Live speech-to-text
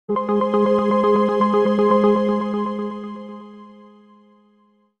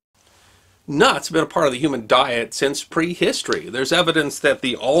Nuts have been a part of the human diet since prehistory. There's evidence that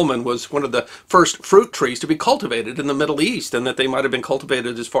the almond was one of the first fruit trees to be cultivated in the Middle East, and that they might have been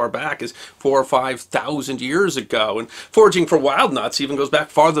cultivated as far back as 4,000 or 5,000 years ago. And foraging for wild nuts even goes back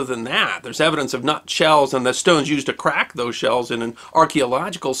farther than that. There's evidence of nut shells and the stones used to crack those shells in an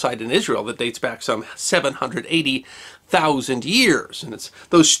archaeological site in Israel that dates back some 780,000 years. And it's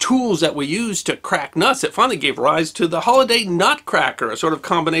those tools that we use to crack nuts that finally gave rise to the holiday nutcracker, a sort of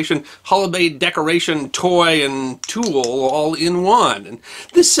combination holiday decoration, toy, and tool all in one. And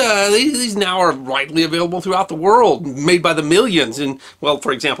these now are widely available throughout the world, made by the millions. And, well,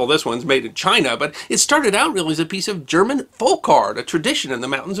 for example, this one's made in China, but it started out really as a piece of German folk art, a tradition in the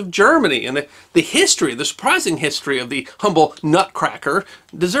mountains of Germany. And the history, the surprising history of the humble nutcracker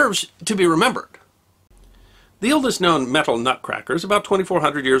deserves to be remembered. The oldest known metal nutcracker is about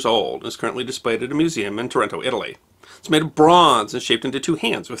 2,400 years old and is currently displayed at a museum in Taranto, Italy. It's made of bronze and shaped into two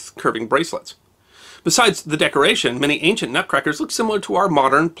hands with curving bracelets. Besides the decoration, many ancient nutcrackers look similar to our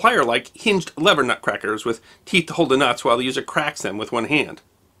modern plier-like hinged lever nutcrackers with teeth to hold the nuts while the user cracks them with one hand.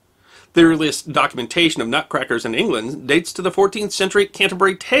 The earliest documentation of nutcrackers in England dates to the 14th century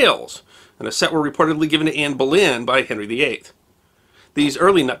Canterbury Tales, and a set were reportedly given to Anne Boleyn by Henry VIII. These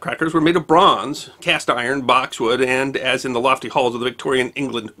early nutcrackers were made of bronze, cast iron, boxwood, and, as in the lofty halls of the Victorian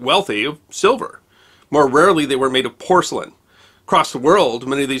England wealthy, of silver. More rarely, they were made of porcelain. Across the world,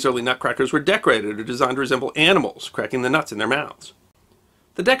 many of these early nutcrackers were decorated or designed to resemble animals, cracking the nuts in their mouths.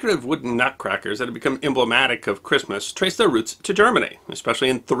 The decorative wooden nutcrackers that have become emblematic of Christmas trace their roots to Germany, especially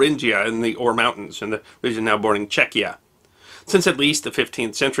in Thuringia in the Ore Mountains, in the region now bordering Czechia. Since at least the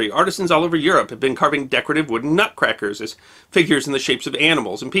 15th century, artisans all over Europe have been carving decorative wooden nutcrackers as figures in the shapes of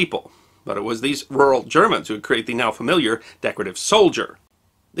animals and people. But it was these rural Germans who would create the now familiar decorative soldier.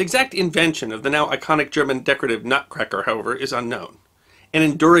 The exact invention of the now iconic German decorative nutcracker, however, is unknown. An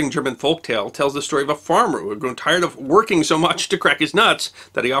enduring German folktale tells the story of a farmer who had grown tired of working so much to crack his nuts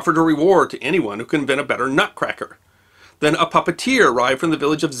that he offered a reward to anyone who could invent a better nutcracker. Then a puppeteer arrived from the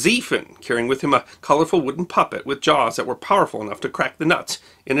village of Ziefen, carrying with him a colorful wooden puppet with jaws that were powerful enough to crack the nuts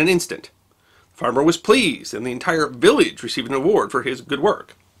in an instant. The farmer was pleased, and the entire village received an award for his good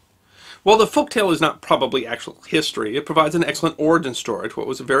work. While the folktale is not probably actual history, it provides an excellent origin story to what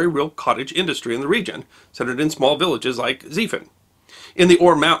was a very real cottage industry in the region, centered in small villages like Ziefen. In the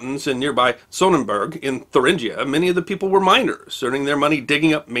Ore Mountains and nearby Sonnenberg in Thuringia, many of the people were miners, earning their money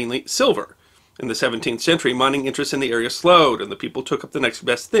digging up mainly silver. In the 17th century, mining interest in the area slowed, and the people took up the next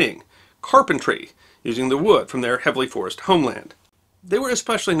best thing, carpentry, using the wood from their heavily forested homeland. They were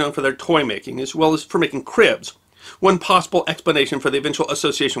especially known for their toy making, as well as for making cribs. One possible explanation for the eventual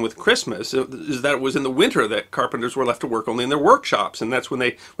association with Christmas is that it was in the winter that carpenters were left to work only in their workshops, and that's when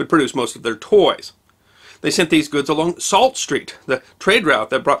they would produce most of their toys. They sent these goods along Salt Street, the trade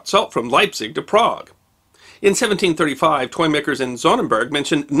route that brought salt from Leipzig to Prague. In 1735, toy makers in Sonnenberg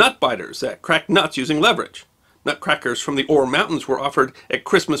mentioned nut biters that cracked nuts using leverage. Nutcrackers from the Ore Mountains were offered at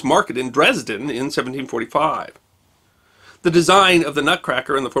Christmas market in Dresden in 1745. The design of the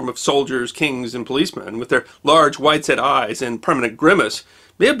nutcracker in the form of soldiers, kings, and policemen, with their large wide-set eyes and permanent grimace,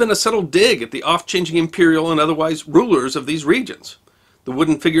 may have been a subtle dig at the oft-changing imperial and otherwise rulers of these regions. The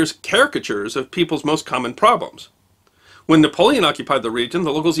wooden figures caricatures of people's most common problems. When Napoleon occupied the region,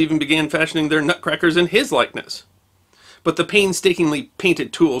 the locals even began fashioning their nutcrackers in his likeness. But the painstakingly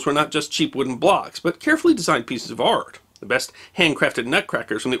painted tools were not just cheap wooden blocks, but carefully designed pieces of art. The best handcrafted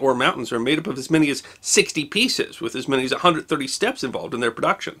nutcrackers from the Ore Mountains are made up of as many as 60 pieces, with as many as 130 steps involved in their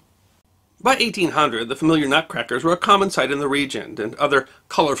production. By 1800, the familiar nutcrackers were a common sight in the region, and other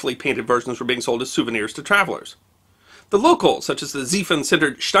colorfully painted versions were being sold as souvenirs to travelers. The locals, such as the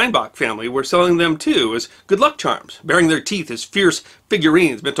Ziefen-centered Steinbach family, were selling them too as good luck charms, bearing their teeth as fierce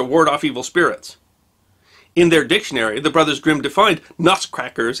figurines meant to ward off evil spirits. In their dictionary, the brothers Grimm defined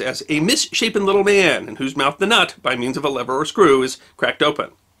nutcrackers as a misshapen little man in whose mouth the nut, by means of a lever or screw, is cracked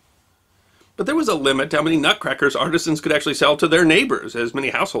open. But there was a limit to how many nutcrackers artisans could actually sell to their neighbors, as many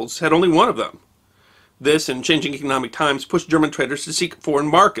households had only one of them. This, and changing economic times, pushed German traders to seek foreign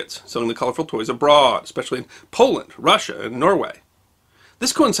markets, selling the colorful toys abroad, especially in Poland, Russia, and Norway.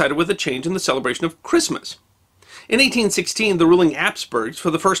 This coincided with a change in the celebration of Christmas. In 1816, the ruling Habsburgs for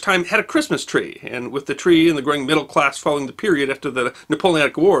the first time had a Christmas tree, and with the tree and the growing middle class following the period after the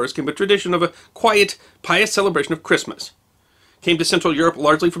Napoleonic Wars came a tradition of a quiet, pious celebration of Christmas. It came to Central Europe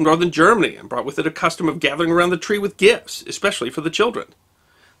largely from northern Germany, and brought with it a custom of gathering around the tree with gifts, especially for the children.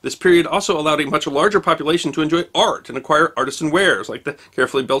 This period also allowed a much larger population to enjoy art and acquire artisan wares like the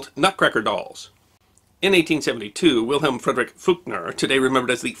carefully built Nutcracker dolls. In 1872, Wilhelm Friedrich Feuchtner, today remembered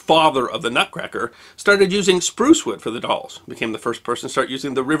as the father of the Nutcracker, started using spruce wood for the dolls. He became the first person to start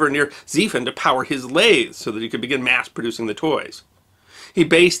using the river near Ziefen to power his lathes so that he could begin mass-producing the toys. He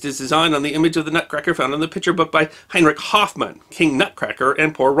based his design on the image of the Nutcracker found in the picture book by Heinrich Hoffmann, King Nutcracker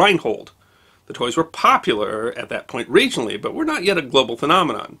and Poor Reinhold. The toys were popular at that point regionally, but were not yet a global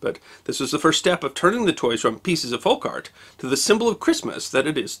phenomenon. But this was the first step of turning the toys from pieces of folk art to the symbol of Christmas that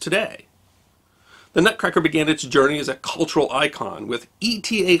it is today. The Nutcracker began its journey as a cultural icon with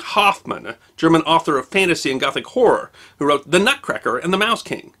E.T.A. Hoffmann, a German author of fantasy and gothic horror, who wrote The Nutcracker and the Mouse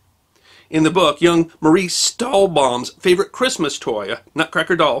King. In the book, young Marie Stahlbaum's favorite Christmas toy, a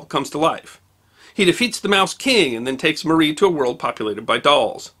Nutcracker doll, comes to life. He defeats the Mouse King and then takes Marie to a world populated by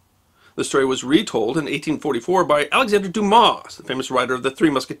dolls. The story was retold in 1844 by Alexandre Dumas, the famous writer of The Three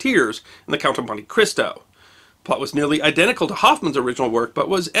Musketeers and The Count of Monte Cristo. The plot was nearly identical to Hoffmann's original work, but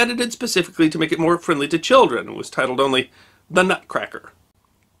was edited specifically to make it more friendly to children and was titled only The Nutcracker.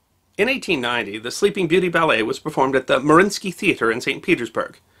 In 1890, the Sleeping Beauty Ballet was performed at the Mariinsky Theater in St.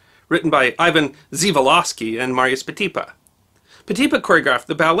 Petersburg, written by Ivan Zivolovsky and Marius Petipa. Petipa choreographed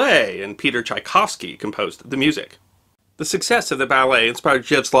the ballet, and Peter Tchaikovsky composed the music. The success of the ballet inspired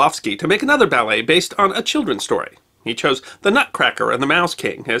Zivolovsky to make another ballet based on a children's story. He chose The Nutcracker and the Mouse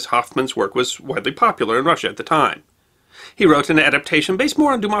King, as Hoffmann's work was widely popular in Russia at the time. He wrote an adaptation based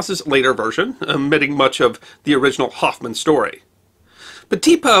more on Dumas's later version, omitting much of the original Hoffmann story.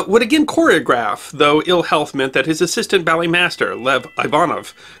 Petipa would again choreograph, though ill health meant that his assistant ballet master, Lev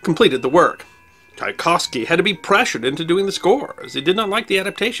Ivanov, completed the work. Tchaikovsky had to be pressured into doing the score, as he did not like the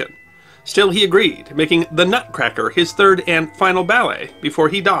adaptation. Still, he agreed, making The Nutcracker his third and final ballet before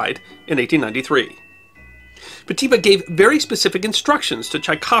he died in 1893. Petipa gave very specific instructions to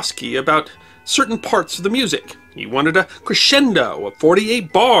Tchaikovsky about certain parts of the music. He wanted a crescendo of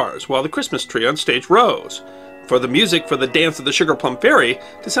 48 bars while the Christmas tree on stage rose, for the music for the Dance of the Sugar Plum Fairy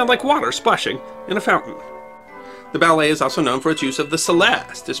to sound like water splashing in a fountain. The ballet is also known for its use of the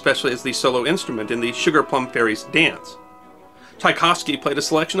celeste, especially as the solo instrument in the Sugar Plum Fairy's dance. Tchaikovsky played a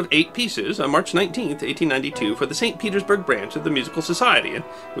selection of 8 pieces on March 19, 1892 for the St. Petersburg branch of the Musical Society, and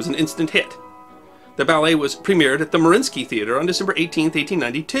it was an instant hit. The ballet was premiered at the Mariinsky Theater on December 18,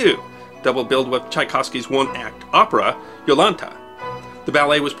 1892, double billed with Tchaikovsky's one-act opera, Yolanta. The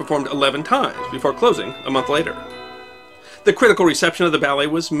ballet was performed 11 times before closing a month later. The critical reception of the ballet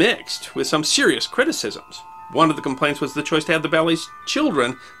was mixed, with some serious criticisms. One of the complaints was the choice to have the ballet's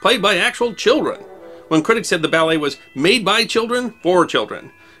children played by actual children. One critic said the ballet was made by children for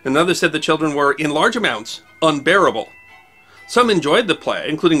children. Another said the children were, in large amounts, unbearable. Some enjoyed the play,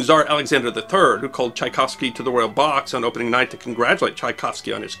 including Tsar Alexander III, who called Tchaikovsky to the royal box on opening night to congratulate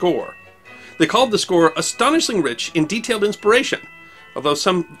Tchaikovsky on his score. They called the score astonishingly rich in detailed inspiration, although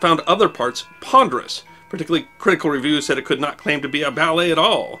some found other parts ponderous. Particularly critical reviews said it could not claim to be a ballet at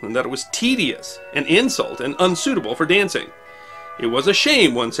all, and that it was tedious, an insult, and unsuitable for dancing. It was a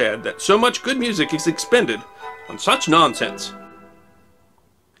shame, one said, that so much good music is expended on such nonsense.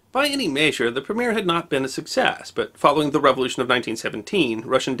 By any measure, the premiere had not been a success, but following the Revolution of 1917,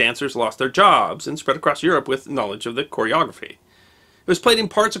 Russian dancers lost their jobs and spread across Europe with knowledge of the choreography. It was played in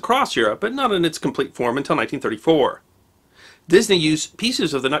parts across Europe, but not in its complete form until 1934. Disney used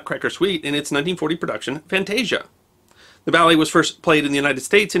pieces of the Nutcracker suite in its 1940 production, Fantasia. The ballet was first played in the United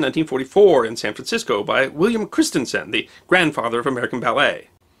States in 1944 in San Francisco by William Christensen, the grandfather of American ballet.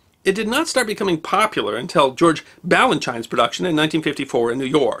 It did not start becoming popular until George Balanchine's production in 1954 in New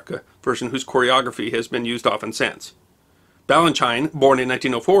York, a version whose choreography has been used often since. Balanchine, born in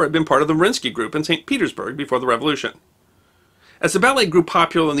 1904, had been part of the Mariinsky Group in St. Petersburg before the Revolution. As the ballet grew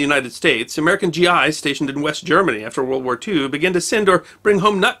popular in the United States, American GIs stationed in West Germany after World War II began to send or bring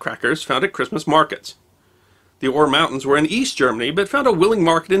home nutcrackers found at Christmas markets. The Ore Mountains were in East Germany, but found a willing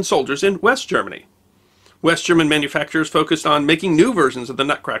market in soldiers in West Germany. West German manufacturers focused on making new versions of the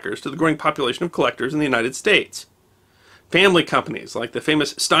nutcrackers to the growing population of collectors in the United States. Family companies, like the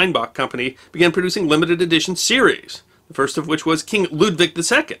famous Steinbach Company, began producing limited edition series, the first of which was King Ludwig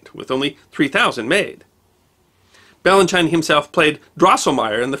II, with only 3,000 made. Balanchine himself played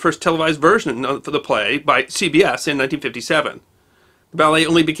Drosselmeyer in the first televised version of the play by CBS in 1957. The ballet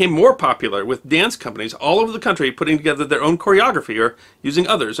only became more popular, with dance companies all over the country putting together their own choreography or using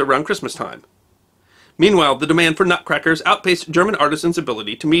others around Christmas time. Meanwhile, the demand for nutcrackers outpaced German artisans'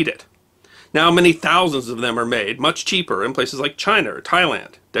 ability to meet it. Now many thousands of them are made, much cheaper, in places like China or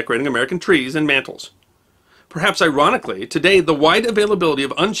Thailand, decorating American trees and mantels. Perhaps ironically, today the wide availability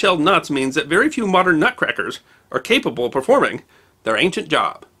of unshelled nuts means that very few modern nutcrackers are capable of performing their ancient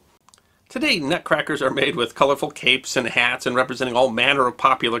job. Today, nutcrackers are made with colorful capes and hats and representing all manner of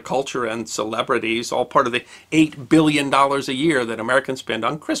popular culture and celebrities, all part of the $8 billion a year that Americans spend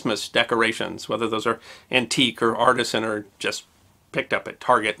on Christmas decorations, whether those are antique or artisan or just picked up at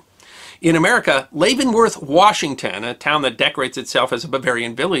Target. In America, Leavenworth, Washington, a town that decorates itself as a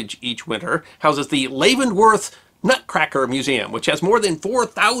Bavarian village each winter, houses the Leavenworth Nutcracker Museum, which has more than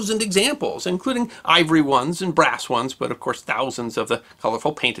 4,000 examples, including ivory ones and brass ones, but of course thousands of the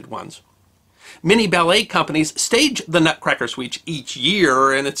colorful painted ones. Many ballet companies stage the Nutcracker Suite each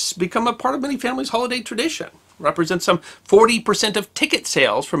year, and it's become a part of many families' holiday tradition. It represents some 40% of ticket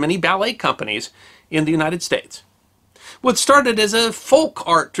sales for many ballet companies in the United States. What started as a folk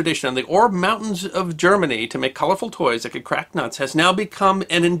art tradition in the Orb Mountains of Germany to make colorful toys that could crack nuts has now become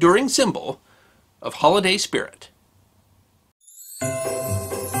an enduring symbol of holiday spirit.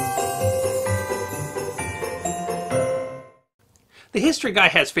 The History Guy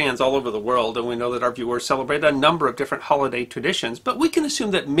has fans all over the world, and we know that our viewers celebrate a number of different holiday traditions, but we can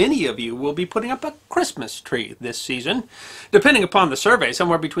assume that many of you will be putting up a Christmas tree this season. Depending upon the survey,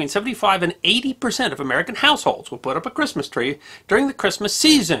 somewhere between 75 and 80% of American households will put up a Christmas tree during the Christmas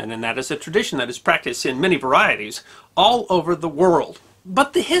season, and that is a tradition that is practiced in many varieties all over the world.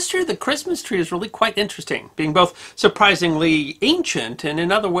 But the history of the Christmas tree is really quite interesting, being both surprisingly ancient and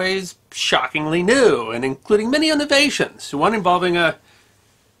in other ways shockingly new, and including many innovations, one involving a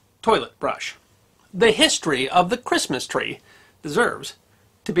toilet brush. The history of the Christmas tree deserves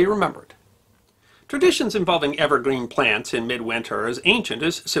to be remembered. Traditions involving evergreen plants in midwinter are as ancient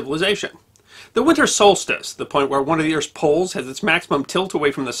as civilization. The winter solstice, the point where one of the Earth's poles has its maximum tilt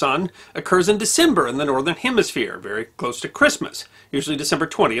away from the sun, occurs in December in the northern hemisphere, very close to Christmas, usually December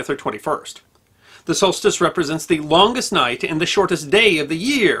 20th or 21st. The solstice represents the longest night and the shortest day of the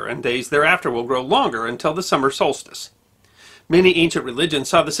year, and days thereafter will grow longer until the summer solstice. Many ancient religions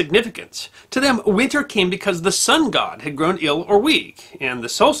saw the significance. To them, winter came because the sun god had grown ill or weak, and the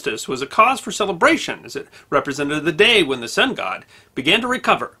solstice was a cause for celebration, as it represented the day when the sun god began to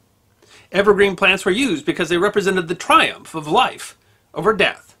recover. Evergreen plants were used because they represented the triumph of life over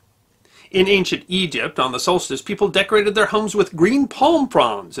death. In ancient Egypt, on the solstice, people decorated their homes with green palm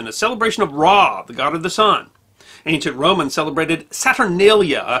fronds in a celebration of Ra, the god of the sun. Ancient Romans celebrated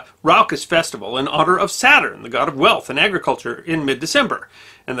Saturnalia, a raucous festival in honor of Saturn, the god of wealth and agriculture, in mid-December,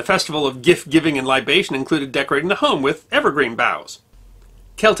 and the festival of gift-giving and libation included decorating the home with evergreen boughs.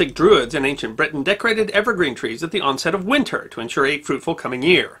 Celtic Druids in ancient Britain decorated evergreen trees at the onset of winter to ensure a fruitful coming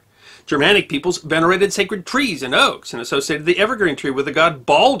year. Germanic peoples venerated sacred trees and oaks and associated the evergreen tree with the god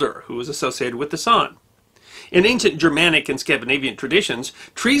Balder, who was associated with the sun. In ancient Germanic and Scandinavian traditions,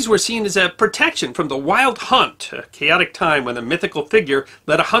 trees were seen as a protection from the wild hunt, a chaotic time when a mythical figure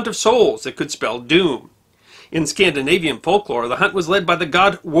led a hunt of souls that could spell doom. In Scandinavian folklore, the hunt was led by the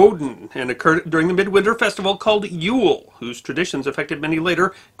god Woden and occurred during the midwinter festival called Yule, whose traditions affected many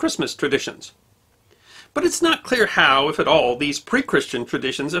later Christmas traditions. But it's not clear how, if at all, these pre-Christian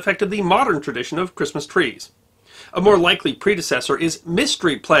traditions affected the modern tradition of Christmas trees. A more likely predecessor is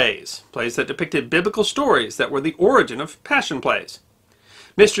mystery plays, plays that depicted biblical stories that were the origin of passion plays.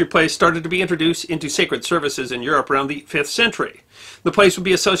 Mystery plays started to be introduced into sacred services in Europe around the 5th century. The plays would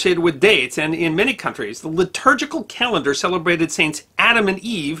be associated with dates, and in many countries, the liturgical calendar celebrated Saints Adam and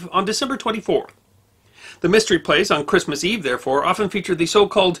Eve on December 24th. The mystery plays on Christmas Eve, therefore, often featured the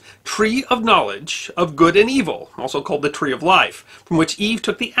so-called Tree of Knowledge of Good and Evil, also called the Tree of Life, from which Eve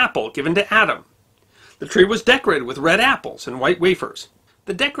took the apple given to Adam. The tree was decorated with red apples and white wafers.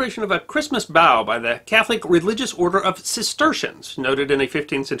 The decoration of a Christmas bough by the Catholic religious order of Cistercians, noted in a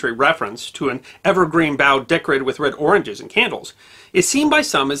 15th century reference to an evergreen bough decorated with red oranges and candles, is seen by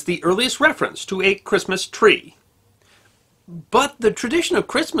some as the earliest reference to a Christmas tree. But the tradition of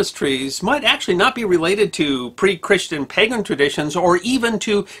Christmas trees might actually not be related to pre-Christian pagan traditions or even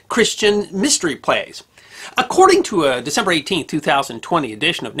to Christian mystery plays. According to a December 18, 2020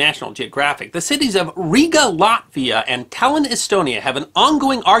 edition of National Geographic, the cities of Riga, Latvia and Tallinn, Estonia have an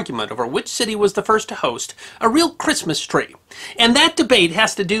ongoing argument over which city was the first to host a real Christmas tree. And that debate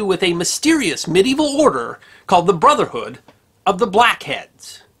has to do with a mysterious medieval order called the Brotherhood of the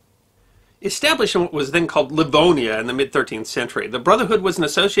Blackheads. Established in what was then called Livonia in the mid-13th century, the Brotherhood was an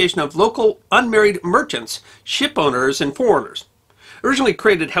association of local unmarried merchants, ship owners, and foreigners. Originally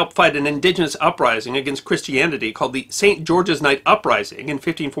created to help fight an indigenous uprising against Christianity called the St. George's Night Uprising in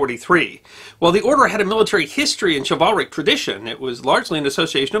 1543. While the order had a military history and chivalric tradition, it was largely an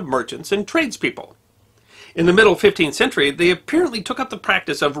association of merchants and tradespeople. In the middle 15th century, they apparently took up the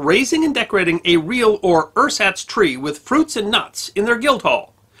practice of raising and decorating a real or ersatz tree with fruits and nuts in their guild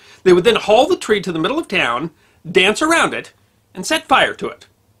hall. They would then haul the tree to the middle of town, dance around it, and set fire to it.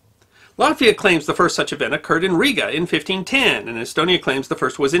 Latvia claims the first such event occurred in Riga in 1510, and Estonia claims the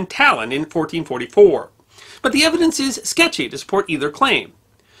first was in Tallinn in 1444. But the evidence is sketchy to support either claim.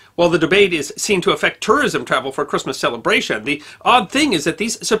 While the debate is seen to affect tourism travel for Christmas celebration, the odd thing is that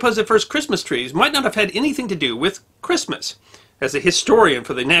these supposed first Christmas trees might not have had anything to do with Christmas. As a historian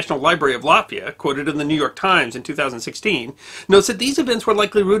for the National Library of Latvia, quoted in the New York Times in 2016, notes that these events were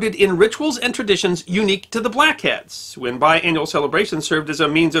likely rooted in rituals and traditions unique to the Blackheads, when biannual celebrations served as a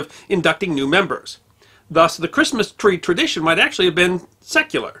means of inducting new members. Thus, the Christmas tree tradition might actually have been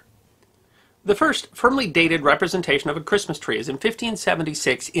secular. The first firmly dated representation of a Christmas tree is in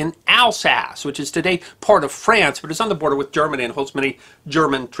 1576 in Alsace, which is today part of France, but is on the border with Germany and holds many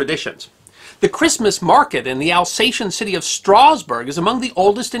German traditions. The Christmas market in the Alsatian city of Strasbourg is among the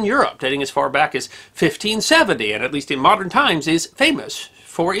oldest in Europe, dating as far back as 1570, and at least in modern times is famous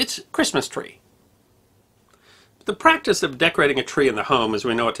for its Christmas tree. The practice of decorating a tree in the home as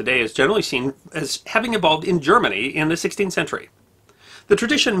we know it today is generally seen as having evolved in Germany in the 16th century. The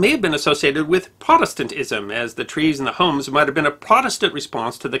tradition may have been associated with Protestantism, as the trees in the homes might have been a Protestant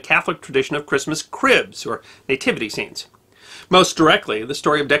response to the Catholic tradition of Christmas cribs, or nativity scenes. Most directly, the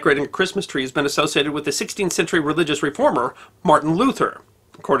story of decorating a Christmas tree has been associated with the 16th century religious reformer, Martin Luther.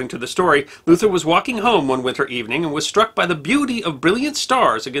 According to the story, Luther was walking home one winter evening and was struck by the beauty of brilliant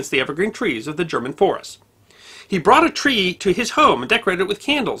stars against the evergreen trees of the German forest. He brought a tree to his home and decorated it with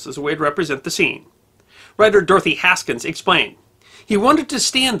candles as a way to represent the scene. Writer Dorothy Haskins explained, "He wanted to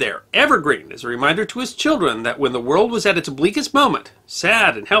stand there, evergreen, as a reminder to his children that when the world was at its bleakest moment,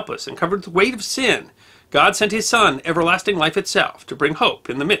 sad and helpless and covered with the weight of sin, God sent his Son, everlasting life itself, to bring hope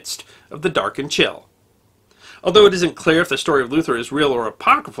in the midst of the dark and chill." Although it isn't clear if the story of Luther is real or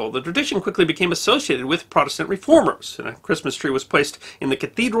apocryphal, the tradition quickly became associated with Protestant reformers, and a Christmas tree was placed in the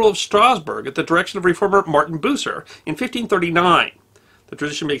Cathedral of Strasbourg at the direction of reformer Martin Bucer in 1539. The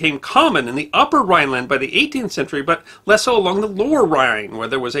tradition became common in the Upper Rhineland by the 18th century, but less so along the Lower Rhine, where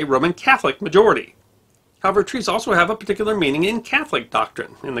there was a Roman Catholic majority. However, trees also have a particular meaning in Catholic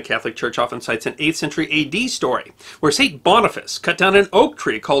doctrine, and the Catholic Church often cites an 8th century AD story, where St. Boniface cut down an oak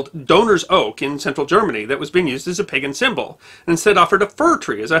tree called Donor's Oak in central Germany that was being used as a pagan symbol, and instead offered a fir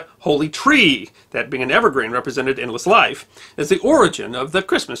tree as a holy tree, that being an evergreen represented endless life, as the origin of the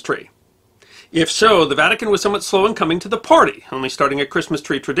Christmas tree. If so, the Vatican was somewhat slow in coming to the party, only starting a Christmas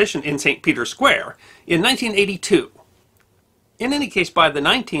tree tradition in St. Peter's Square in 1982. In any case, by the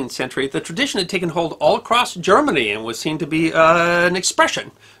 19th century, the tradition had taken hold all across Germany and was seen to be an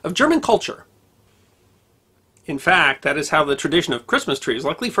expression of German culture. In fact, that is how the tradition of Christmas trees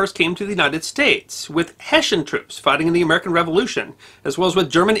likely first came to the United States, with Hessian troops fighting in the American Revolution, as well as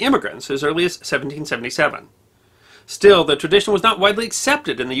with German immigrants as early as 1777. Still, the tradition was not widely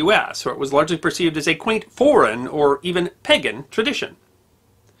accepted in the U.S., where it was largely perceived as a quaint foreign or even pagan tradition.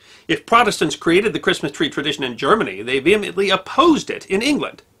 If Protestants created the Christmas tree tradition in Germany, they vehemently opposed it in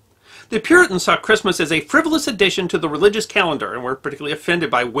England. The Puritans saw Christmas as a frivolous addition to the religious calendar and were particularly offended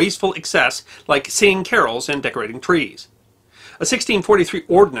by wasteful excess like singing carols and decorating trees. A 1643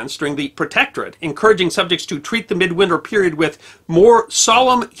 ordinance during the Protectorate encouraging subjects to treat the midwinter period with more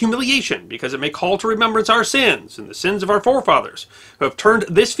solemn humiliation because it may call to remembrance our sins and the sins of our forefathers, who have turned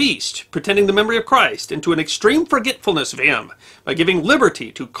this feast, pretending the memory of Christ, into an extreme forgetfulness of him by giving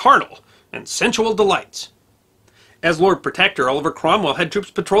liberty to carnal and sensual delights. As Lord Protector, Oliver Cromwell had troops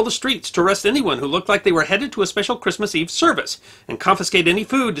patrol the streets to arrest anyone who looked like they were headed to a special Christmas Eve service and confiscate any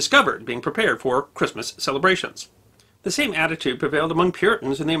food discovered being prepared for Christmas celebrations. The same attitude prevailed among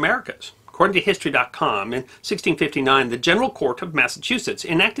Puritans in the Americas. According to History.com, in 1659, the General Court of Massachusetts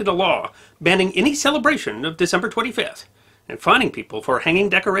enacted a law banning any celebration of December 25th and fining people for hanging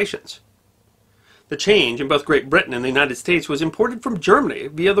decorations. The change in both Great Britain and the United States was imported from Germany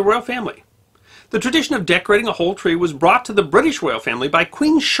via the royal family. The tradition of decorating a whole tree was brought to the British royal family by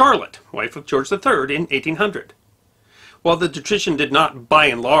Queen Charlotte, wife of George III, in 1800. While the tradition did not, by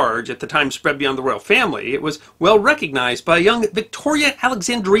and large, at the time spread beyond the royal family, it was well recognized by young Victoria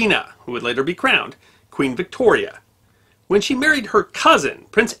Alexandrina, who would later be crowned Queen Victoria. When she married her cousin,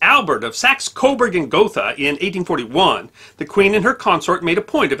 Prince Albert of Saxe-Coburg and Gotha in 1841, the Queen and her consort made a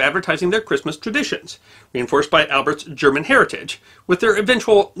point of advertising their Christmas traditions, reinforced by Albert's German heritage, with their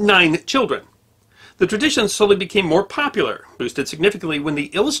eventual 9 children. The tradition slowly became more popular, boosted significantly when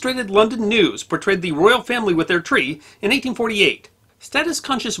the Illustrated London News portrayed the royal family with their tree in 1848.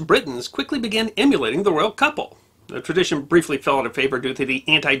 Status-conscious Britons quickly began emulating the royal couple. The tradition briefly fell out of favor due to the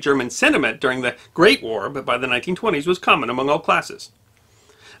anti-German sentiment during the Great War, but by the 1920s was common among all classes.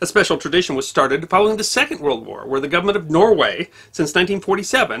 A special tradition was started following the Second World War, where the government of Norway, since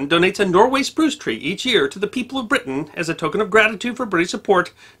 1947, donates a Norway spruce tree each year to the people of Britain as a token of gratitude for British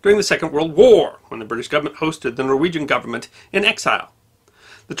support during the Second World War, when the British government hosted the Norwegian government in exile.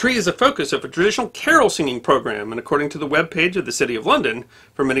 The tree is the focus of a traditional carol singing program, and according to the webpage of the City of London,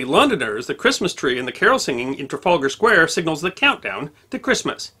 for many Londoners, the Christmas tree and the carol singing in Trafalgar Square signals the countdown to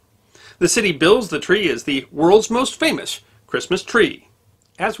Christmas. The city bills the tree as the world's most famous Christmas tree.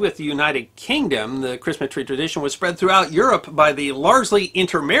 As with the United Kingdom, the Christmas tree tradition was spread throughout Europe by the largely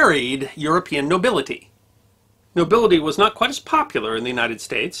intermarried European nobility. Nobility was not quite as popular in the United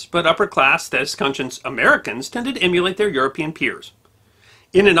States, but upper-class, status-conscious Americans tended to emulate their European peers.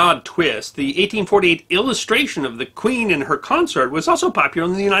 In an odd twist, the 1848 illustration of the Queen and her consort was also popular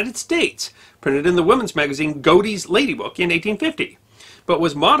in the United States, printed in the women's magazine Godey's Ladybook in 1850. But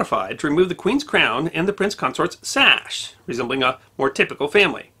was modified to remove the Queen's crown and the Prince Consort's sash, resembling a more typical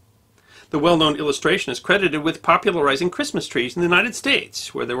family. The well-known illustration is credited with popularizing Christmas trees in the United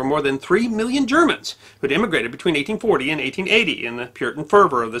States, where there were more than 3 million Germans who had immigrated between 1840 and 1880, and the Puritan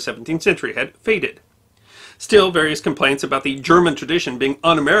fervor of the 17th century had faded. Still, various complaints about the German tradition being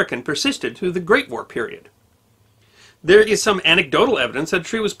un-American persisted through the Great War period. There is some anecdotal evidence that a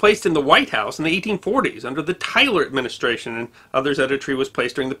tree was placed in the White House in the 1840s under the Tyler administration, and others that a tree was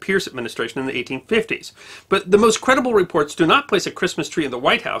placed during the Pierce administration in the 1850s. But the most credible reports do not place a Christmas tree in the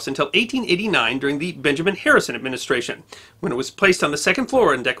White House until 1889 during the Benjamin Harrison administration, when it was placed on the second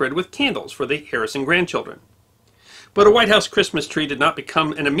floor and decorated with candles for the Harrison grandchildren. But a White House Christmas tree did not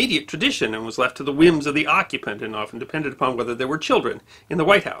become an immediate tradition and was left to the whims of the occupant and often depended upon whether there were children in the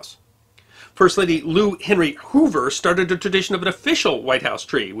White House. First Lady Lou Henry Hoover started a tradition of an official White House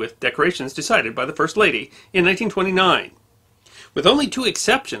tree, with decorations decided by the First Lady in 1929. With only 2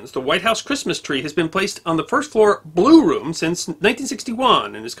 exceptions, the White House Christmas tree has been placed on the first floor Blue Room since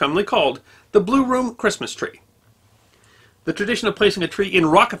 1961 and is commonly called the Blue Room Christmas tree. The tradition of placing a tree in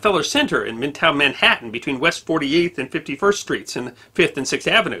Rockefeller Center in Midtown Manhattan between West 48th and 51st Streets and 5th and 6th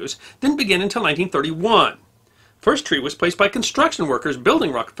Avenues didn't begin until 1931. First tree was placed by construction workers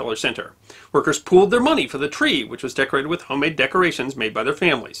building Rockefeller Center. Workers pooled their money for the tree, which was decorated with homemade decorations made by their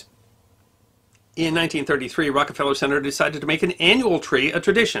families. In 1933, Rockefeller Center decided to make an annual tree a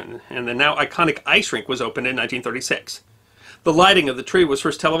tradition, and the now iconic ice rink was opened in 1936. The lighting of the tree was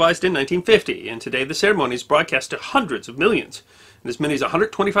first televised in 1950, and today the ceremony is broadcast to hundreds of millions, and as many as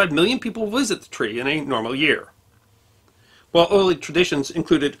 125 million people visit the tree in a normal year. While early traditions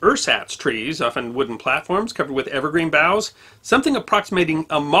included ersatz trees, often wooden platforms covered with evergreen boughs, something approximating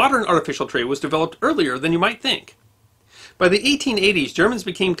a modern artificial tree was developed earlier than you might think. By the 1880s, Germans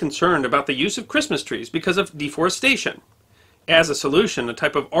became concerned about the use of Christmas trees because of deforestation. As a solution, a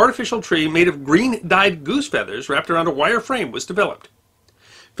type of artificial tree made of green-dyed goose feathers wrapped around a wire frame was developed.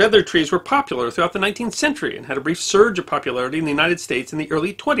 Feather trees were popular throughout the 19th century and had a brief surge of popularity in the United States in the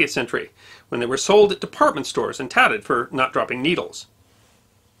early 20th century, when they were sold at department stores and touted for not dropping needles.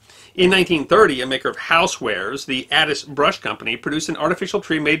 In 1930, a maker of housewares, the Addis Brush Company, produced an artificial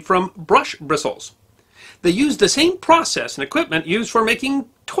tree made from brush bristles. They used the same process and equipment used for making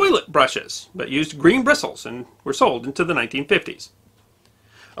toilet brushes, but used green bristles and were sold into the 1950s.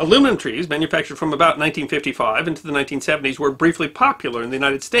 Aluminum trees, manufactured from about 1955 into the 1970s, were briefly popular in the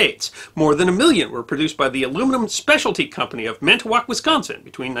United States. More than 1 million were produced by the Aluminum Specialty Company of Manitowoc, Wisconsin,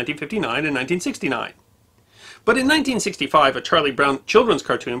 between 1959 and 1969. But in 1965, a Charlie Brown children's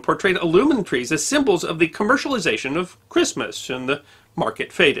cartoon portrayed aluminum trees as symbols of the commercialization of Christmas, and the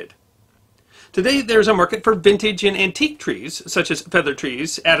market faded. Today, there's a market for vintage and antique trees, such as feather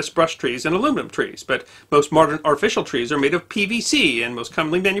trees, Addis brush trees, and aluminum trees, but most modern artificial trees are made of PVC and most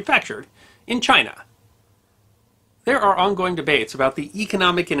commonly manufactured in China. There are ongoing debates about the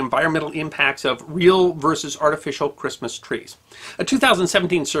economic and environmental impacts of real versus artificial Christmas trees. A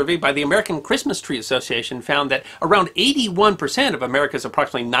 2017 survey by the American Christmas Tree Association found that around 81% of America's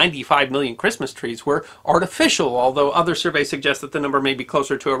approximately 95 million Christmas trees were artificial, although other surveys suggest that the number may be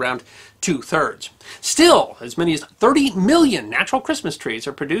closer to around 2/3. Still, as many as 30 million natural Christmas trees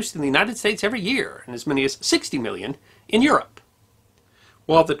are produced in the United States every year, and as many as 60 million in Europe.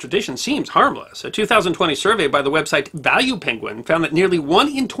 While the tradition seems harmless, a 2020 survey by the website Value Penguin found that nearly 1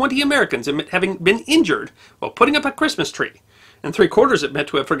 in 20 Americans admit having been injured while putting up a Christmas tree, and 3/4 admit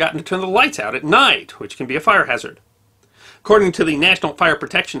to have forgotten to turn the lights out at night, which can be a fire hazard. According to the National Fire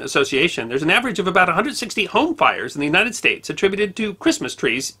Protection Association, there's an average of about 160 home fires in the United States attributed to Christmas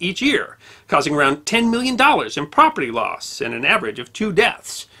trees each year, causing around $10 million in property loss and an average of 2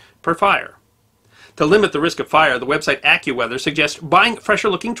 deaths per fire. To limit the risk of fire, the website AccuWeather suggests buying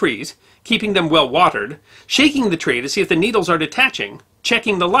fresher-looking trees, keeping them well watered, shaking the tree to see if the needles are detaching,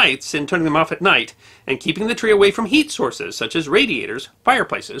 checking the lights and turning them off at night, and keeping the tree away from heat sources such as radiators,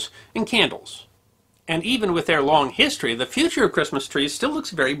 fireplaces, and candles. And even with their long history, the future of Christmas trees still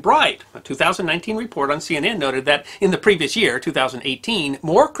looks very bright. A 2019 report on CNN noted that in the previous year, 2018,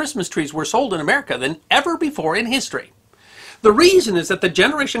 more Christmas trees were sold in America than ever before in history. The reason is that the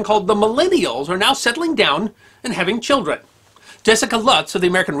generation called the millennials are now settling down and having children. Jessica Lutz of the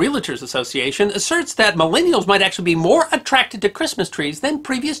American Realtors Association asserts that millennials might actually be more attracted to Christmas trees than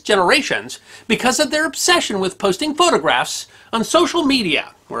previous generations because of their obsession with posting photographs on social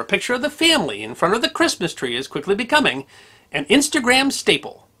media, where a picture of the family in front of the Christmas tree is quickly becoming an Instagram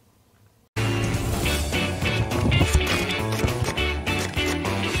staple.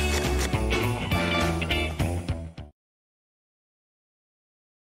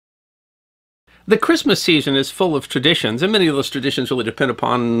 The Christmas season is full of traditions, and many of those traditions really depend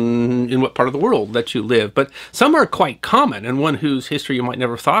upon in what part of the world that you live. But some are quite common, and one whose history you might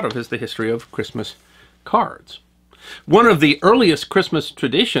never have thought of is the history of Christmas cards. One of the earliest Christmas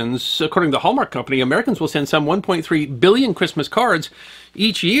traditions, according to the Hallmark Company, Americans will send some 1.3 billion Christmas cards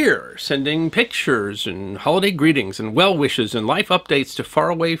each year, sending pictures and holiday greetings and well wishes and life updates to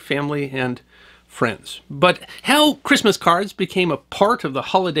faraway family and friends. But how Christmas cards became a part of the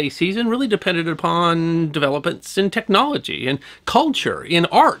holiday season really depended upon developments in technology, in culture, in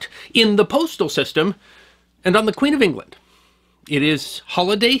art, in the postal system, and on the Queen of England. It is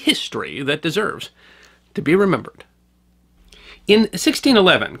holiday history that deserves to be remembered. In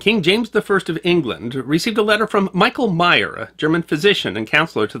 1611, King James I of England received a letter from Michael Meyer, a German physician and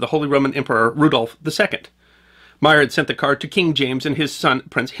counselor to the Holy Roman Emperor Rudolph II. Meyer had sent the card to King James and his son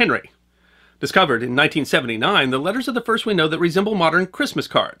Prince Henry. Discovered in 1979, the letters are the first we know that resemble modern Christmas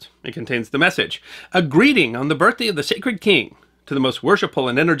cards. It contains the message, "A greeting on the birthday of the sacred king, to the most worshipful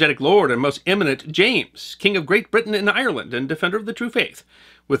and energetic lord and most eminent James, King of Great Britain and Ireland and defender of the true faith.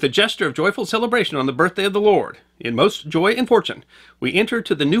 With a gesture of joyful celebration on the birthday of the Lord, in most joy and fortune, we enter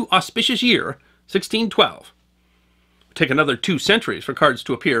to the new auspicious year, 1612. It will take another 2 centuries for cards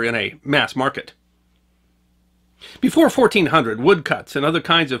to appear in a mass market. Before 1400, woodcuts and other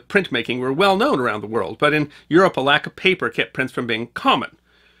kinds of printmaking were well known around the world, but in Europe a lack of paper kept prints from being common.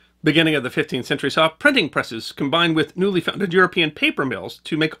 Beginning of the 15th century saw printing presses combined with newly founded European paper mills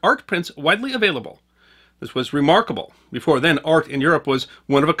to make art prints widely available. This was remarkable. Before then, art in Europe was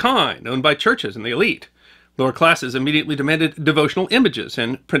one of a kind, owned by churches and the elite. Lower classes immediately demanded devotional images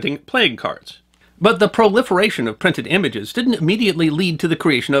and printing playing cards. But the proliferation of printed images didn't immediately lead to the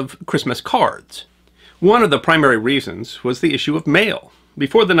creation of Christmas cards. One of the primary reasons was the issue of mail.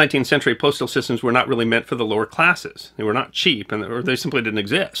 Before the 19th century, postal systems were not really meant for the lower classes. They were not cheap, or they simply didn't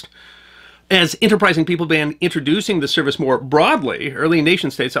exist. As enterprising people began introducing the service more broadly, early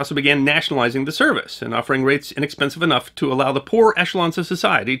nation-states also began nationalizing the service and offering rates inexpensive enough to allow the poor echelons of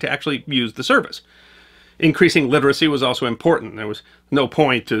society to actually use the service. Increasing literacy was also important. There was no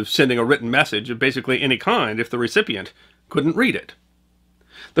point to sending a written message of basically any kind if the recipient couldn't read it.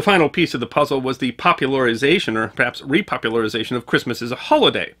 The final piece of the puzzle was the popularization, or perhaps repopularization, of Christmas as a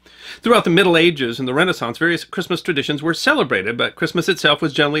holiday. Throughout the Middle Ages and the Renaissance, various Christmas traditions were celebrated, but Christmas itself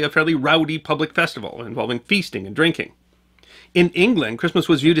was generally a fairly rowdy public festival involving feasting and drinking. In England, Christmas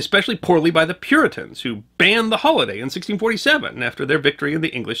was viewed especially poorly by the Puritans, who banned the holiday in 1647 after their victory in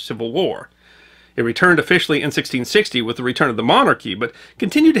the English Civil War. It returned officially in 1660 with the return of the monarchy, but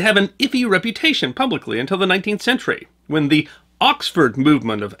continued to have an iffy reputation publicly until the 19th century, when the Oxford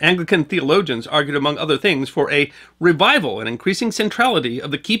movement of Anglican theologians argued, among other things, for a revival and increasing centrality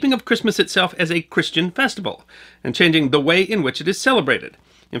of the keeping of Christmas itself as a Christian festival, and changing the way in which it is celebrated,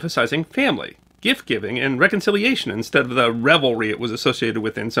 emphasizing family, gift-giving, and reconciliation instead of the revelry it was associated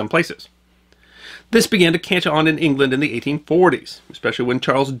with in some places. This began to catch on in England in the 1840s, especially when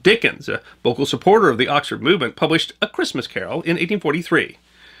Charles Dickens, a vocal supporter of the Oxford movement, published A Christmas Carol in 1843.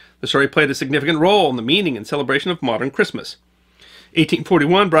 The story played a significant role in the meaning and celebration of modern Christmas.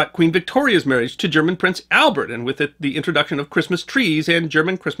 1841 brought Queen Victoria's marriage to German Prince Albert, and with it the introduction of Christmas trees and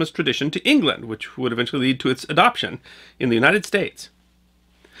German Christmas tradition to England, which would eventually lead to its adoption in the United States.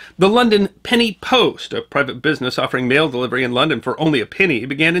 The London Penny Post, a private business offering mail delivery in London for only a penny,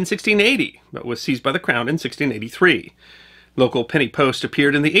 began in 1680, but was seized by the Crown in 1683. Local penny post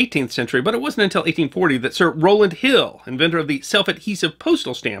appeared in the 18th century, but it wasn't until 1840 that Sir Rowland Hill, inventor of the self-adhesive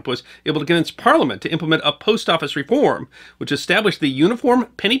postal stamp, was able to convince Parliament to implement a post office reform, which established the uniform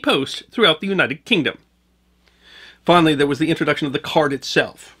penny post throughout the United Kingdom. Finally, there was the introduction of the card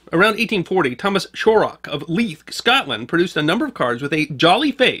itself. Around 1840, Thomas Shorrock of Leith, Scotland, produced a number of cards with a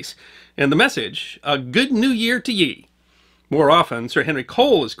jolly face and the message, "A good new year to ye." More often, Sir Henry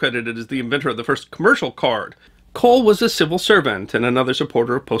Cole is credited as the inventor of the first commercial card. Cole was a civil servant and another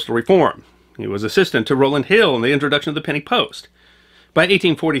supporter of postal reform. He was assistant to Rowland Hill in the introduction of the penny post. By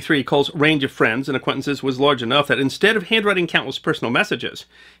 1843, Cole's range of friends and acquaintances was large enough that instead of handwriting countless personal messages,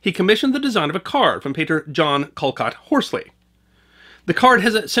 he commissioned the design of a card from painter John Calcott Horsley. The card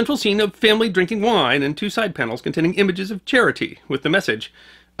has a central scene of family drinking wine and two side panels containing images of charity, with the message,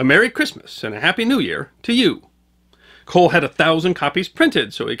 "A Merry Christmas and a Happy New Year to you." Cole had 1,000 copies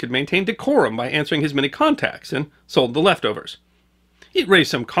printed so he could maintain decorum by answering his many contacts, and sold the leftovers. It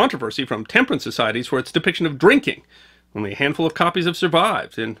raised some controversy from temperance societies for its depiction of drinking. Only a handful of copies have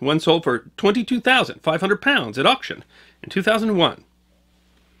survived, and one sold for £22,500 at auction in 2001.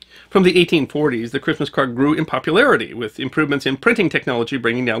 From the 1840s, the Christmas card grew in popularity, with improvements in printing technology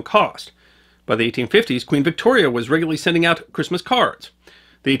bringing down cost. By the 1850s, Queen Victoria was regularly sending out Christmas cards.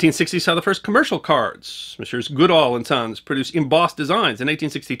 The 1860s saw the first commercial cards. Messrs. Goodall and Sons produced embossed designs in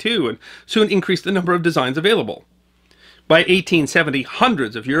 1862 and soon increased the number of designs available. By 1870,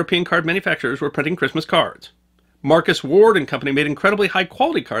 hundreds of European card manufacturers were printing Christmas cards. Marcus Ward and Company made incredibly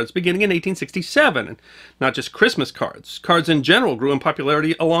high-quality cards beginning in 1867, and not just Christmas cards. Cards in general grew in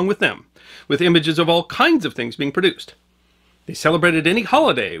popularity along with them, with images of all kinds of things being produced. They celebrated any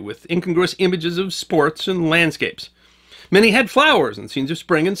holiday with incongruous images of sports and landscapes. Many had flowers and scenes of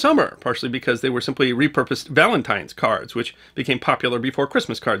spring and summer, partially because they were simply repurposed Valentine's cards, which became popular before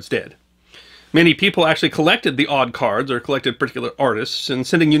Christmas cards did. Many people actually collected the odd cards or collected particular artists, and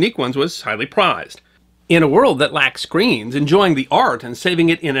sending unique ones was highly prized. In a world that lacked screens, enjoying the art and saving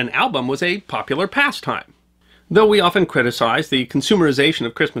it in an album was a popular pastime. Though we often criticize the consumerization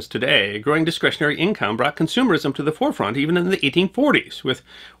of Christmas today, growing discretionary income brought consumerism to the forefront even in the 1840s, with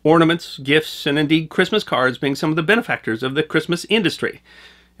ornaments, gifts, and indeed Christmas cards being some of the benefactors of the Christmas industry.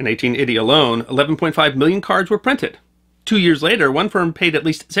 In 1880 alone, 11.5 million cards were printed. 2 years later, one firm paid at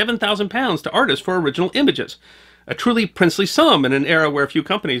least £7,000 to artists for original images, a truly princely sum in an era where few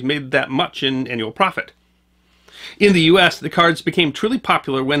companies made that much in annual profit. In the U.S., the cards became truly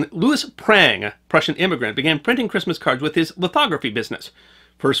popular when Louis Prang, a Prussian immigrant, began printing Christmas cards with his lithography business,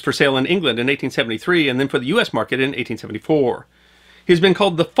 first for sale in England in 1873 and then for the U.S. market in 1874. He has been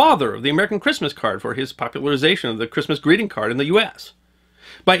called the father of the American Christmas card for his popularization of the Christmas greeting card in the U.S.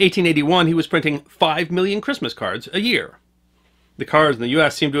 By 1881, he was printing 5 million Christmas cards a year. The cards in the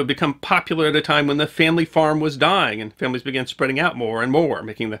U.S. seem to have become popular at a time when the family farm was dying and families began spreading out more and more,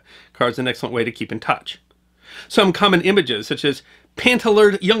 making the cards an excellent way to keep in touch. Some common images, such as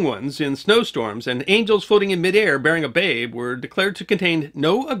pantalered young ones in snowstorms and angels floating in midair bearing a babe, were declared to contain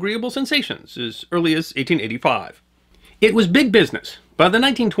no agreeable sensations as early as 1885. It was big business. By the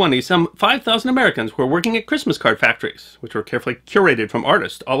 1920s, some 5,000 Americans were working at Christmas card factories, which were carefully curated from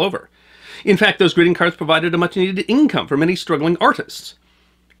artists all over. In fact, those greeting cards provided a much-needed income for many struggling artists.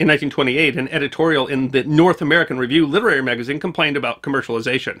 In 1928, an editorial in the North American Review literary magazine complained about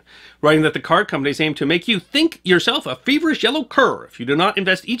commercialization, writing that the card companies aim to make you think yourself a feverish yellow cur if you do not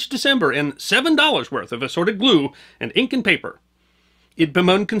invest each December in $7 worth of assorted glue and ink and paper. It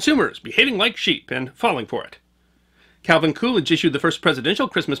bemoaned consumers behaving like sheep and falling for it. Calvin Coolidge issued the first presidential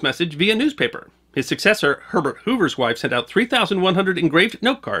Christmas message via newspaper. His successor, Herbert Hoover's wife, sent out 3,100 engraved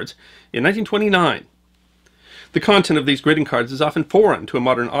note cards in 1929. The content of these greeting cards is often foreign to a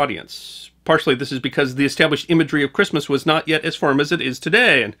modern audience. Partially this is because the established imagery of Christmas was not yet as firm as it is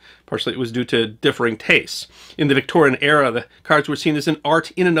today, and partially it was due to differing tastes. In the Victorian era, the cards were seen as an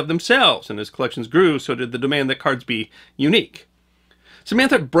art in and of themselves, and as collections grew, so did the demand that cards be unique.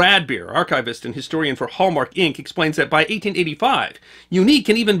 Samantha Bradbeer, archivist and historian for Hallmark Inc., explains that by 1885, unique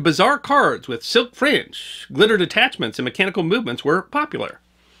and even bizarre cards with silk fringe, glittered attachments, and mechanical movements were popular.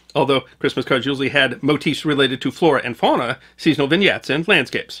 Although Christmas cards usually had motifs related to flora and fauna, seasonal vignettes, and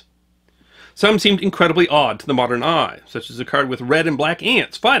landscapes. Some seemed incredibly odd to the modern eye, such as a card with red and black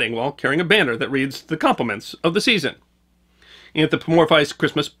ants fighting while carrying a banner that reads the compliments of the season. Anthropomorphized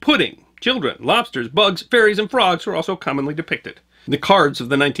Christmas pudding, children, lobsters, bugs, fairies, and frogs were also commonly depicted. The cards of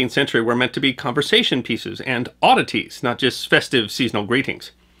the 19th century were meant to be conversation pieces and oddities, not just festive seasonal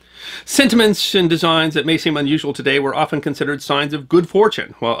greetings. Sentiments and designs that may seem unusual today were often considered signs of good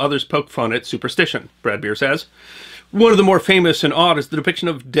fortune, while others poke fun at superstition, Bradbeer says. One of the more famous and odd is the depiction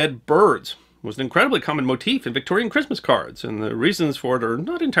of dead birds. It was an incredibly common motif in Victorian Christmas cards, and the reasons for it are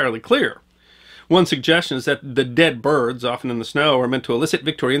not entirely clear. One suggestion is that the dead birds, often in the snow, are meant to elicit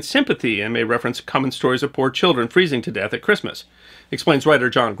Victorian sympathy and may reference common stories of poor children freezing to death at Christmas, explains writer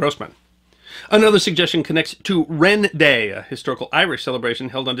John Grossman. Another suggestion connects to Wren Day, a historical Irish celebration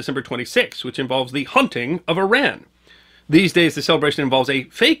held on December 26, which involves the hunting of a wren. These days, the celebration involves a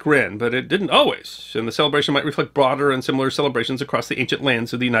fake wren, but it didn't always, and the celebration might reflect broader and similar celebrations across the ancient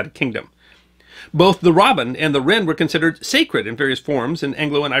lands of the United Kingdom. Both the robin and the wren were considered sacred in various forms in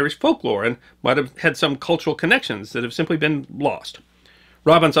Anglo and Irish folklore and might have had some cultural connections that have simply been lost.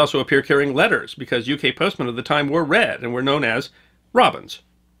 Robins also appear carrying letters because UK postmen of the time wore red and were known as robins.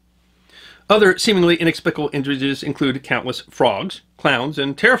 Other seemingly inexplicable images include countless frogs, clowns,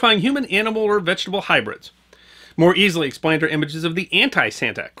 and terrifying human, animal, or vegetable hybrids. More easily explained are images of the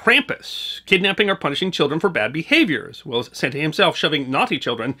anti-Santa, Krampus, kidnapping or punishing children for bad behavior, as well as Santa himself shoving naughty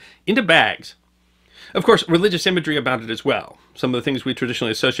children into bags. Of course, religious imagery abounded as well. Some of the things we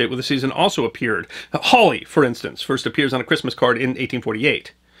traditionally associate with the season also appeared. Holly, for instance, first appears on a Christmas card in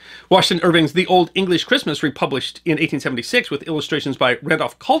 1848. Washington Irving's The Old English Christmas, republished in 1876 with illustrations by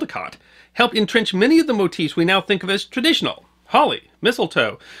Randolph Caldecott, helped entrench many of the motifs we now think of as traditional. Holly,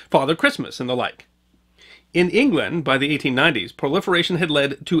 mistletoe, Father Christmas, and the like. In England, by the 1890s, proliferation had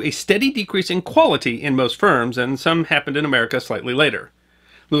led to a steady decrease in quality in most firms, and some happened in America slightly later.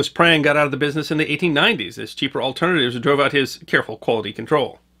 Louis Prang got out of the business in the 1890s as cheaper alternatives drove out his careful quality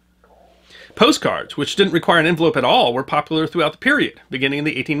control. Postcards, which didn't require an envelope at all, were popular throughout the period, beginning in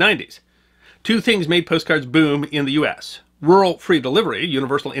the 1890s. Two things made postcards boom in the U.S. Rural free delivery,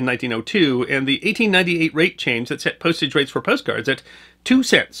 universal in 1902, and the 1898 rate change that set postage rates for postcards at 2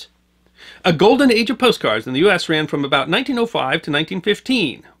 cents. A golden age of postcards in the U.S. ran from about 1905 to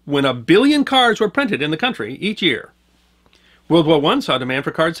 1915, when 1 billion cards were printed in the country each year. World War I saw demand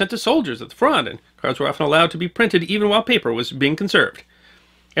for cards sent to soldiers at the front, and cards were often allowed to be printed even while paper was being conserved.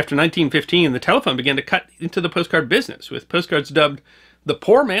 After 1915, the telephone began to cut into the postcard business, with postcards dubbed the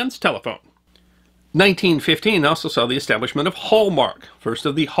poor man's telephone. 1915 also saw the establishment of Hallmark, first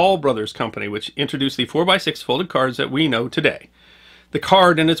of the Hall Brothers Company, which introduced the 4x6 folded cards that we know today. The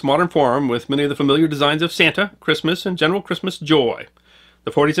card in its modern form, with many of the familiar designs of Santa, Christmas, and general Christmas joy.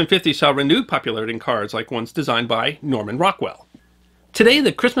 The 40s and 50s saw renewed popularity in cards like ones designed by Norman Rockwell. Today,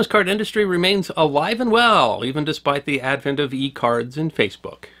 the Christmas card industry remains alive and well, even despite the advent of e-cards and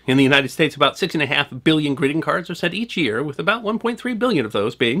Facebook. In the United States, about 6.5 billion greeting cards are sent each year, with about 1.3 billion of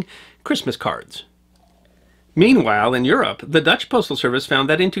those being Christmas cards. Meanwhile, in Europe, the Dutch Postal Service found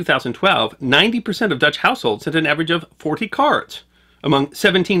that in 2012, 90% of Dutch households sent an average of 40 cards. Among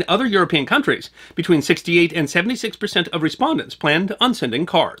 17 other European countries, between 68 and 76% of respondents planned on sending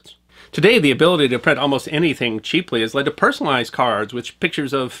cards. Today, the ability to print almost anything cheaply has led to personalized cards with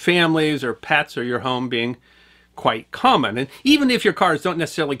pictures of families or pets or your home being quite common. And even if your cards don't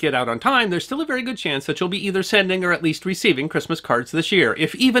necessarily get out on time, there's still a very good chance that you'll be either sending or at least receiving Christmas cards this year,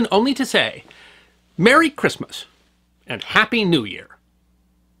 if even only to say, Merry Christmas and Happy New Year.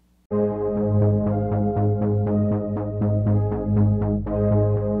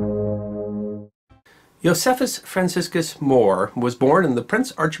 Josephus Franciscus Moore was born in the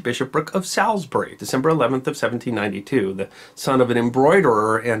Prince Archbishopric of Salisbury, December 11th of 1792, the son of an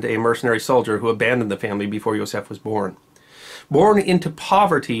embroiderer and a mercenary soldier who abandoned the family before Joseph was born. Born into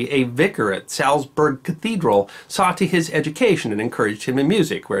poverty, a vicar at Salzburg Cathedral saw to his education and encouraged him in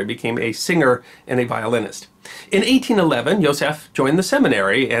music, where he became a singer and a violinist. In 1811, Joseph joined the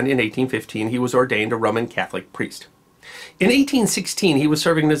seminary, and in 1815 he was ordained a Roman Catholic priest. In 1816, he was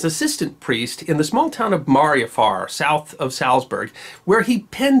serving as assistant priest in the small town of Mariafar, south of Salzburg, where he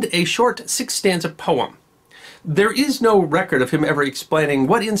penned a short 6-stanza poem. There is no record of him ever explaining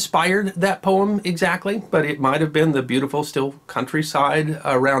what inspired that poem exactly, but it might have been the beautiful still countryside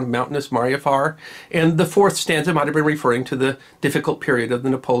around mountainous Mariafar, and the 4th stanza might have been referring to the difficult period of the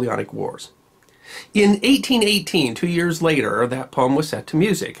Napoleonic Wars. In 1818, 2 years later, that poem was set to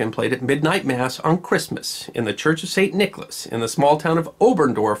music and played at midnight mass on Christmas in the Church of St. Nicholas in the small town of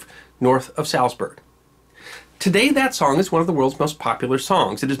Oberndorf, north of Salzburg. Today, that song is one of the world's most popular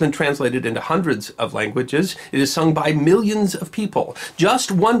songs. It has been translated into hundreds of languages. It is sung by millions of people.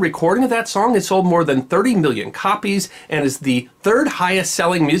 Just one recording of that song has sold more than 30 million copies and is the 3rd highest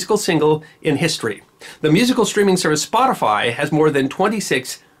selling musical single in history. The musical streaming service Spotify has more than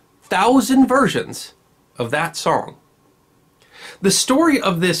 26,000 versions of that song. The story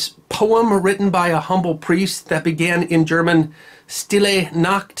of this poem, written by a humble priest, that began in German, Stille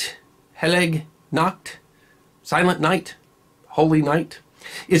Nacht, Heilige Nacht, Silent Night, Holy Night,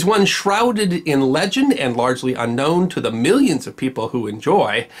 is one shrouded in legend and largely unknown to the millions of people who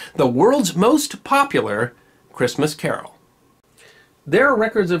enjoy the world's most popular Christmas carol. There are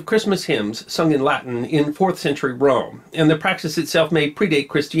records of Christmas hymns sung in Latin in 4th century Rome, and the practice itself may predate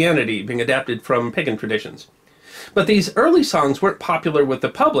Christianity, being adapted from pagan traditions. But these early songs weren't popular with the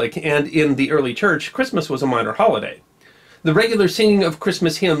public, and in the early church, Christmas was a minor holiday. The regular singing of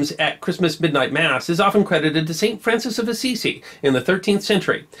Christmas hymns at Christmas midnight mass is often credited to St. Francis of Assisi in the 13th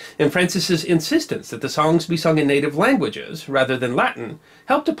century, and Francis's insistence that the songs be sung in native languages rather than Latin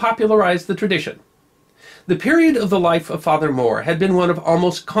helped to popularize the tradition. The period of the life of Father Moore had been one of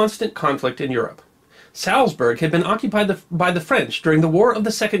almost constant conflict in Europe. Salzburg had been occupied by the French during the War of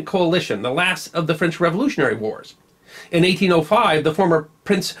the Second Coalition, the last of the French Revolutionary Wars. In 1805, the former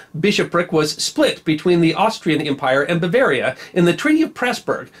Prince Bishopric was split between the Austrian Empire and Bavaria in the Treaty of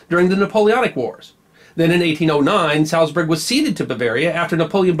Pressburg during the Napoleonic Wars. Then in 1809, Salzburg was ceded to Bavaria after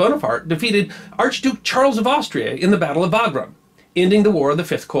Napoleon Bonaparte defeated Archduke Charles of Austria in the Battle of Wagram, ending the War of the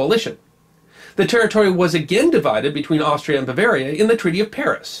Fifth Coalition. The territory was again divided between Austria and Bavaria in the Treaty of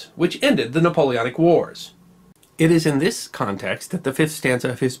Paris, which ended the Napoleonic Wars. It is in this context that the fifth stanza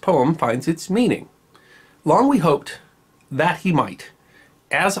of his poem finds its meaning. Long we hoped that he might,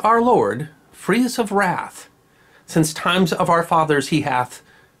 as our Lord, free us of wrath. Since times of our fathers he hath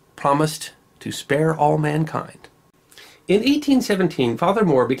promised to spare all mankind. In 1817, Father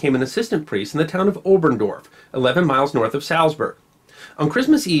Moore became an assistant priest in the town of Oberndorf, 11 miles north of Salzburg. On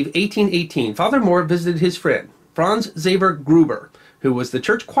Christmas Eve, 1818, Father Moore visited his friend, Franz Xaver Gruber, who was the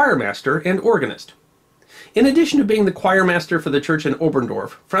church choirmaster and organist. In addition to being the choirmaster for the church in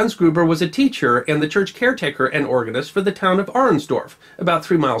Oberndorf, Franz Gruber was a teacher and the church caretaker and organist for the town of Arnsdorf, about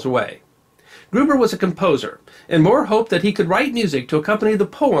 3 miles away. Gruber was a composer, and Moore hoped that he could write music to accompany the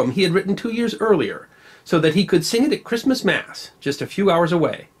poem he had written 2 years earlier, so that he could sing it at Christmas Mass, just a few hours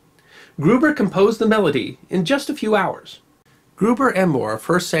away. Gruber composed the melody in just a few hours. Gruber and Moore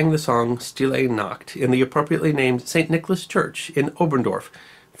first sang the song Stille Nacht in the appropriately named St. Nicholas Church in Oberndorf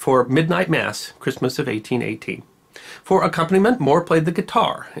for Midnight Mass, Christmas of 1818. For accompaniment, Moore played the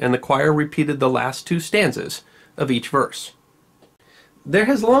guitar, and the choir repeated the last 2 stanzas of each verse. There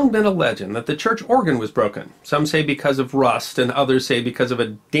has long been a legend that the church organ was broken. Some say because of rust, and others say because of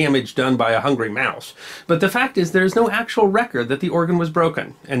a damage done by a hungry mouse. But the fact is there is no actual record that the organ was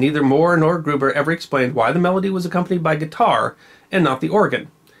broken, and neither Moore nor Gruber ever explained why the melody was accompanied by guitar and not the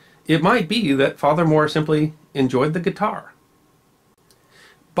organ. It might be that Father Moore simply enjoyed the guitar.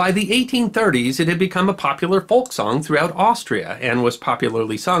 By the 1830s, it had become a popular folk song throughout Austria and was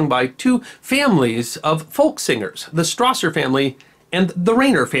popularly sung by 2 families of folk singers, the Strasser family and the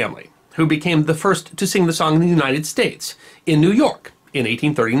Rainer family, who became the first to sing the song in the United States, in New York, in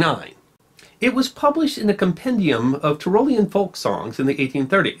 1839. It was published in a compendium of Tyrolean folk songs in the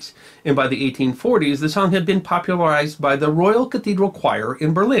 1830s, and by the 1840s the song had been popularized by the Royal Cathedral Choir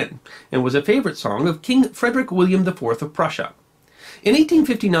in Berlin, and was a favorite song of King Frederick William IV of Prussia. In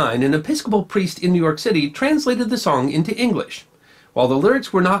 1859, an Episcopal priest in New York City translated the song into English. While the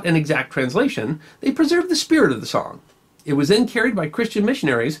lyrics were not an exact translation, they preserved the spirit of the song. It was then carried by Christian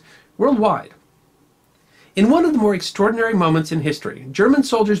missionaries worldwide. In one of the more extraordinary moments in history, German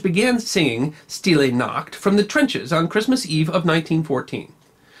soldiers began singing Stille Nacht from the trenches on Christmas Eve of 1914.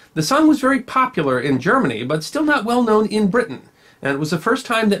 The song was very popular in Germany, but still not well known in Britain, and it was the first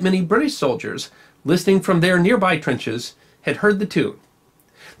time that many British soldiers, listening from their nearby trenches, had heard the tune.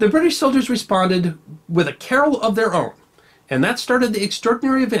 The British soldiers responded with a carol of their own, and that started the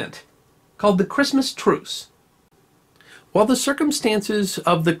extraordinary event called the Christmas Truce. While the circumstances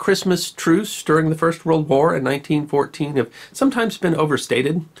of the Christmas truce during the First World War in 1914 have sometimes been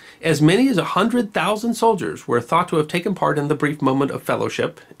overstated, as many as 100,000 soldiers were thought to have taken part in the brief moment of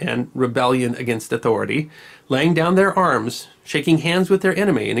fellowship and rebellion against authority, laying down their arms, shaking hands with their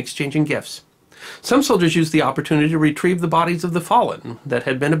enemy, and exchanging gifts. Some soldiers used the opportunity to retrieve the bodies of the fallen that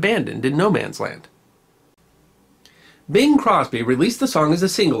had been abandoned in no man's land. Bing Crosby released the song as a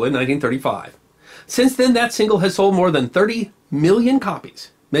single in 1935. Since then, that single has sold more than 30 million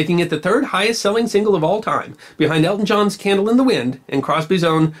copies, making it the 3rd highest-selling single of all time, behind Elton John's Candle in the Wind and Crosby's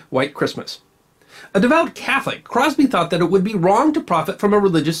own White Christmas. A devout Catholic, Crosby thought that it would be wrong to profit from a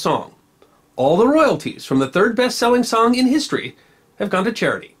religious song. All the royalties from the 3rd best-selling song in history have gone to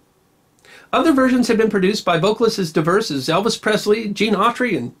charity. Other versions have been produced by vocalists as diverse as Elvis Presley, Gene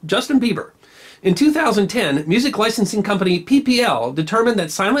Autry, and Justin Bieber. In 2010, music licensing company PPL determined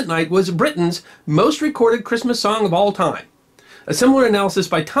that Silent Night was Britain's most recorded Christmas song of all time. A similar analysis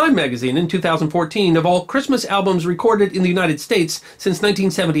by Time magazine in 2014 of all Christmas albums recorded in the United States since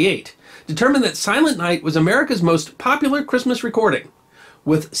 1978 determined that Silent Night was America's most popular Christmas recording,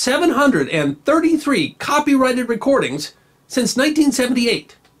 with 733 copyrighted recordings since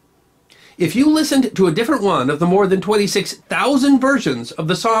 1978. If you listened to a different one of the more than 26,000 versions of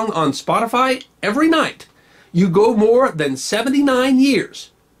the song on Spotify every night, you go more than 79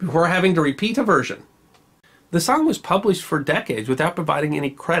 years before having to repeat a version. The song was published for decades without providing any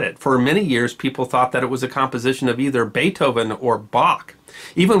credit. For many years, people thought that it was a composition of either Beethoven or Bach.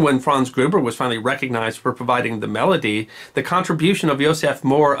 Even when Franz Gruber was finally recognized for providing the melody, the contribution of Joseph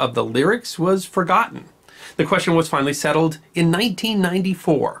Mohr of the lyrics was forgotten. The question was finally settled in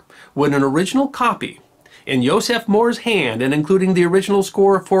 1994, when an original copy, in Joseph Mohr's hand and including the original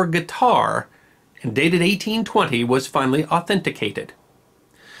score for guitar, and dated 1820, was finally authenticated.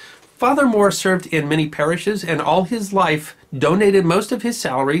 Father Mohr served in many parishes and all his life donated most of his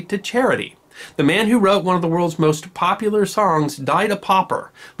salary to charity. The man who wrote one of the world's most popular songs died a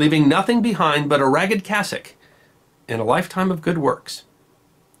pauper, leaving nothing behind but a ragged cassock and a lifetime of good works.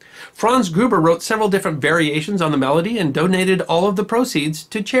 Franz Gruber wrote several different variations on the melody and donated all of the proceeds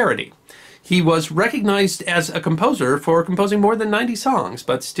to charity. He was recognized as a composer for composing more than 90 songs,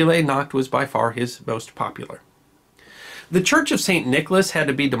 but Stille Nacht was by far his most popular. The Church of St. Nicholas had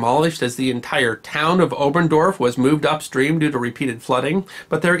to be demolished as the entire town of Oberndorf was moved upstream due to repeated flooding,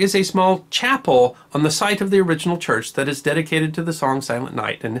 but there is a small chapel on the site of the original church that is dedicated to the song Silent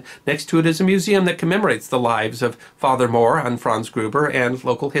Night, and next to it is a museum that commemorates the lives of Father Mohr and Franz Gruber and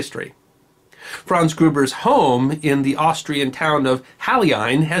local history. Franz Gruber's home in the Austrian town of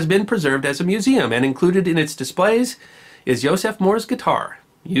Hallein has been preserved as a museum, and included in its displays is Joseph Mohr's guitar,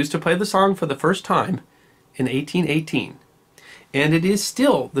 used to play the song for the first time in 1818. And it is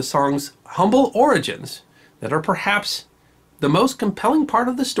still the song's humble origins that are perhaps the most compelling part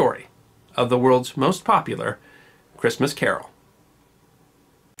of the story of the world's most popular Christmas carol.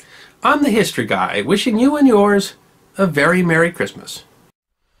 I'm the History Guy, wishing you and yours a very Merry Christmas.